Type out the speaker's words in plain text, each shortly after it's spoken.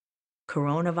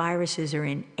Coronaviruses are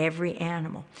in every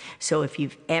animal. So if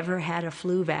you've ever had a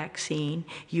flu vaccine,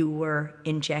 you were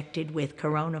injected with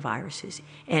coronaviruses.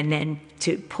 And then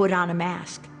to put on a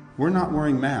mask. We're not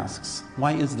wearing masks.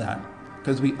 Why is that?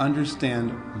 Because we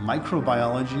understand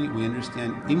microbiology, we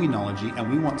understand immunology,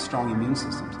 and we want strong immune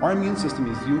systems. Our immune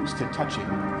system is used to touching.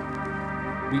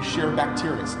 We share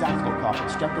bacteria,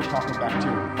 staphylococcus, streptococcal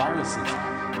bacteria,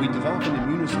 viruses. We develop an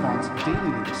immune response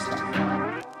daily to this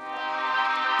stuff.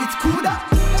 It's Kuda.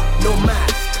 No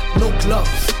mask, no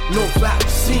gloves, no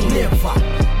vaccine, never.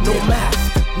 No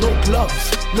mask, no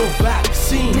gloves, no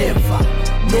vaccine, never.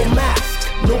 No mask,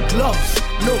 no gloves,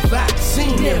 no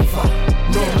vaccine, never.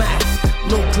 No mask,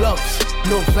 no gloves,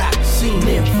 no vaccine,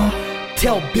 never.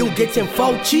 Tell Bill Gates and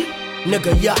Fauci,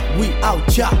 nigga, yeah, we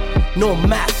out, yeah. No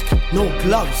mask, no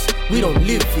gloves, we don't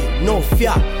live here, no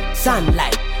fear.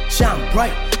 Sunlight, shine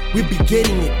bright, we be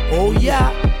getting it, oh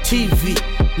yeah. TV,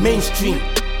 mainstream,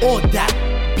 all that,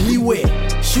 beware,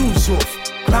 shoes off,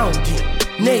 grounding,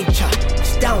 nature,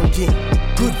 astounding,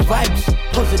 good vibes,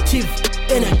 positive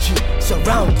energy,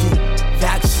 surrounding,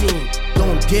 vaccine,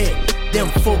 don't dare, them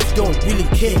folks don't really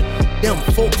care, them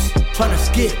folks tryna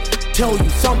scare, tell you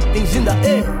something's in the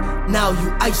air, now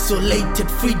you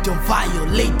isolated, freedom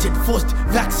violated, forced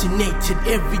vaccinated,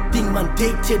 everything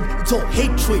mandated, it's all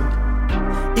hatred,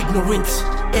 ignorance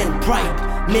and pride.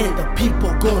 Man, the people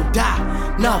gon'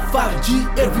 die. Now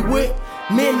 5G everywhere.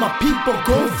 Man, my people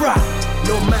gon' fry.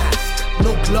 No mask,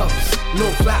 no gloves, no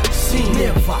vaccine,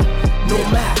 never. No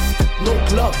mask, no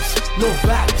gloves, no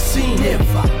vaccine,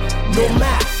 never. No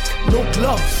mask, no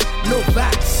gloves, no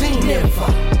vaccine, never.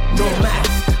 No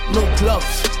mask, no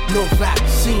gloves, no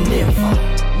vaccine, never.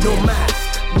 No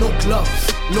mask, no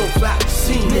gloves, no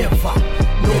vaccine, never.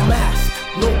 No mask,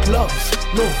 no gloves,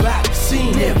 no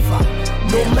vaccine, never.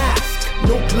 No mask.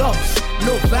 No gloves,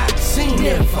 no vaccine,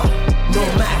 never. No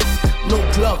mask,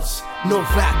 no gloves, no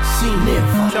vaccine,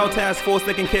 never. Tell task force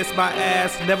they can kiss my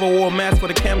ass. Never wore a mask for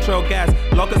the chemtrail gas.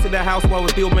 Lock us in the house while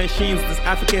we build machines. This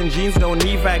African genes don't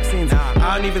need vaccines.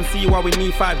 I don't even see why we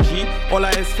need 5G. All I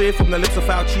is fear from the lips of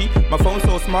Fauci. My phone's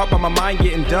so smart, but my mind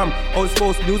getting dumb. All this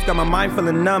false news got my mind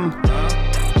feeling numb.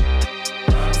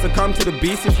 Succumb to the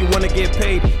beast if you wanna get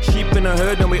paid. Sheep in a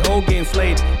herd and we all getting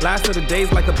slayed. Last of the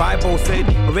days like the Bible said.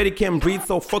 Already can't breathe,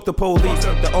 so fuck the police.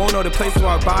 The owner, the place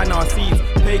where we're buying our seeds.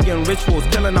 Pagan rituals,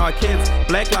 killing our kids.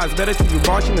 Black lives better till you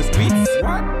march in the streets.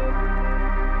 What?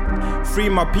 Free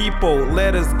my people,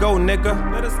 let us go, nigga.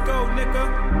 Let us go,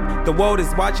 nigga. The world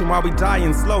is watching while we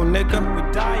dying slow, nigga. We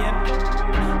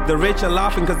dying. The rich are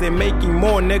laughing cause they're making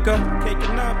more, nigga.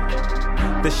 Caking up.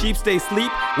 The sheep stay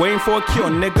asleep, waiting for a cure,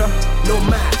 nigga. No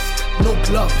mask, no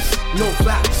gloves, no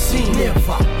vaccine,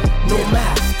 never. No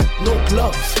mask, no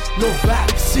gloves, no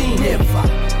vaccine, never.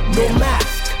 No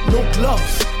mask, no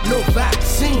gloves, no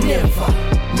vaccine, never.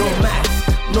 No mask,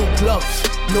 no gloves,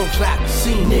 no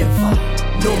vaccine, never.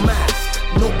 No mask,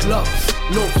 no gloves,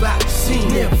 no vaccine,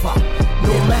 never.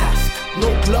 No mask,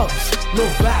 no gloves, no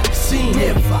vaccine,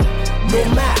 never. No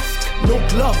mask, no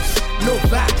gloves, no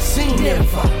vaccine,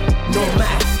 never. No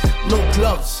mask, no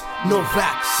gloves, no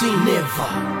vaccine,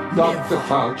 never. Dr.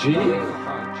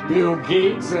 Fauci, Bill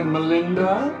Gates and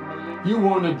Melinda, you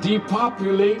want to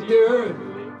depopulate the earth.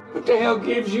 What the hell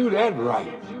gives you that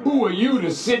right? Who are you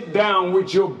to sit down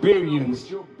with your billions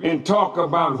and talk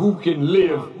about who can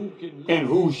live and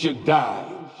who should die?